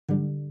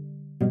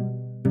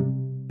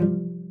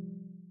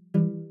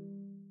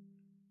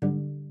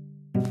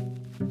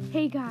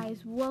Hey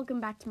guys,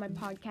 welcome back to my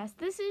podcast.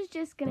 This is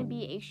just going to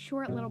be a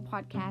short little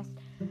podcast,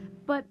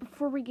 but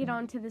before we get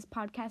on to this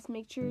podcast,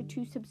 make sure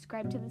to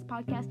subscribe to this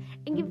podcast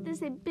and give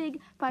this a big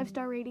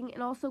 5-star rating,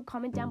 and also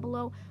comment down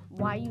below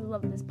why you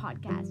love this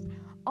podcast.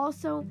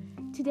 Also,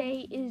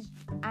 today is,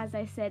 as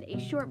I said, a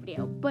short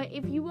video, but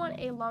if you want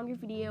a longer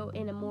video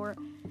and a more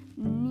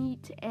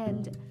neat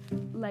and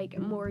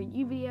more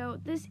you video,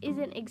 this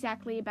isn't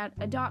exactly about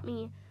Adopt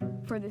Me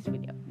for this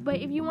video, but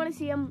if you want to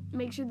see them,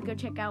 make sure to go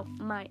check out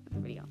my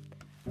video.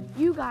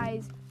 You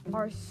guys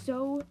are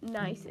so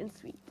nice and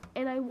sweet,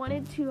 and I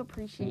wanted to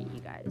appreciate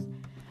you guys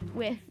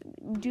with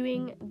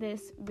doing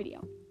this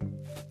video.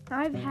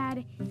 I've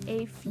had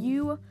a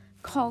few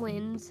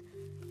call-ins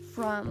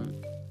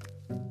from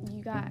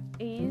you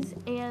guys,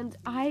 and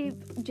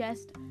I've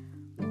just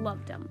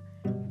loved them.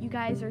 You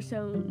guys are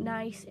so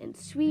nice and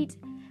sweet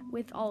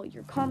with all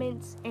your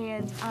comments,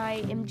 and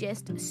I am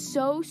just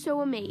so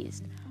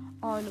amazed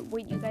on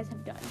what you guys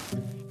have done,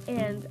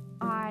 and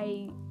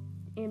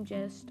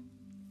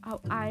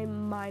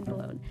I'm mind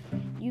blown.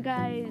 You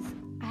guys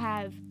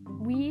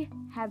we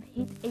have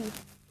hit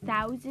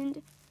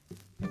 1,000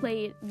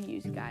 played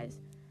views, guys.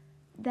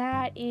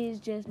 That is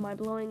just mind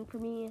blowing for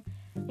me,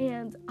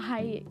 and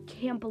I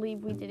can't believe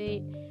we did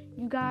it.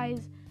 You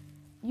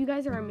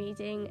guys are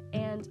amazing,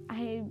 and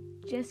I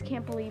just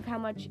can't believe how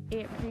much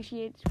it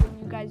appreciates when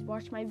you guys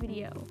watch my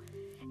video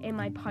and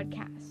my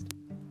podcast.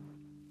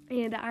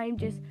 And I'm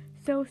just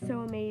so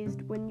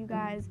amazed when you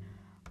guys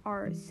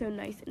are so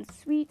nice and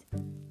sweet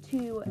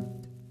to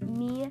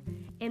me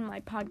and my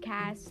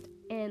podcast,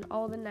 and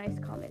all the nice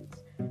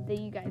comments that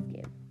you guys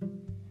give.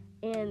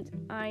 And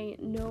I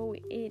know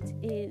it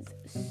is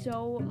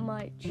so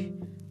much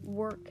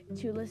work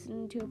to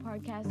listen to a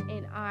podcast,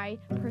 and I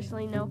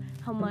personally know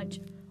how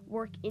much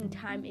work and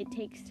time it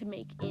takes to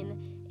make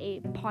in a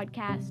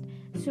podcast.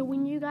 So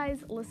when you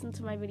guys listen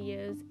to my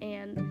videos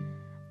and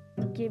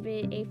give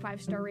it a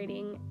 5-star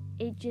rating,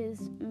 it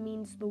just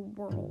means the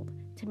world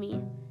to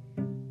me.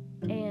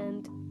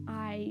 And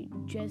I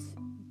just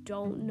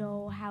don't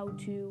know how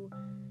to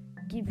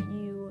give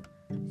you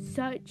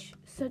such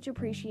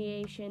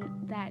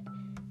appreciation that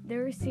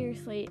there is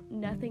seriously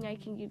nothing I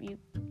can give you.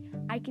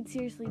 I could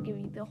seriously give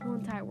you the whole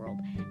entire world,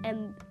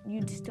 and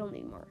you'd still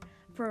need more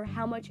for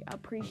how much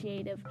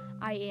appreciative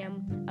I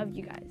am of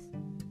you guys.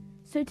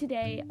 So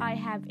today I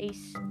have a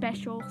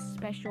special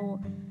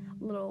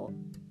little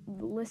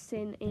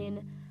listen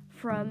in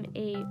from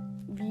a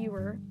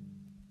viewer,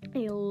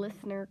 a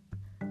listener,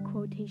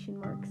 quotation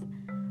marks,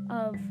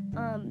 of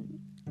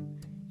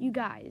you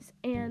guys,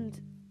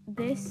 and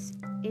this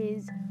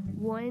is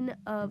one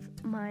of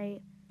my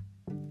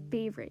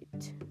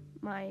favorite,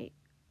 my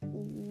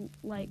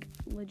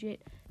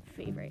legit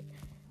favorite,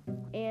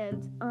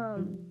 and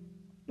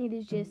it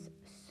is just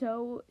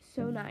so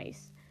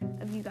nice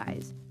of you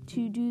guys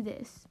to do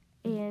this,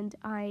 and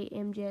I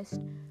am just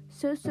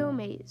so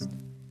amazed.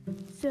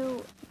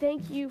 So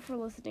thank you for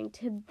listening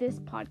to this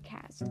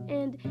podcast,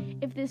 and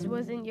if this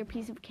wasn't your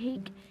piece of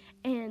cake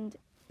and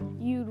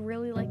you'd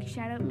really like a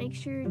shout out, make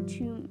sure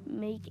to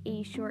make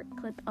a short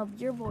clip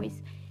of your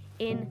voice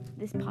in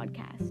this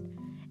podcast,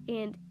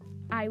 and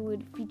I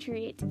would feature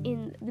it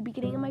in the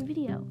beginning of my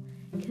video,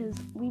 because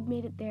we've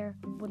made it there,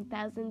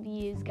 1,000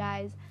 views,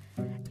 guys.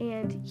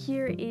 And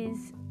here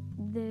is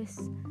this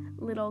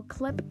little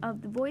clip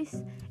of the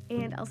voice,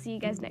 and I'll see you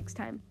guys next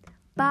time.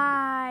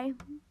 Bye!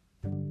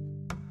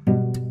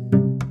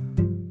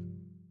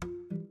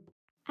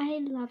 I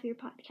love your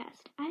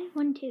podcast. I have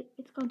one too.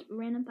 It's called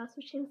Random Thoughts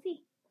with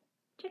Chelsea.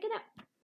 Check it out.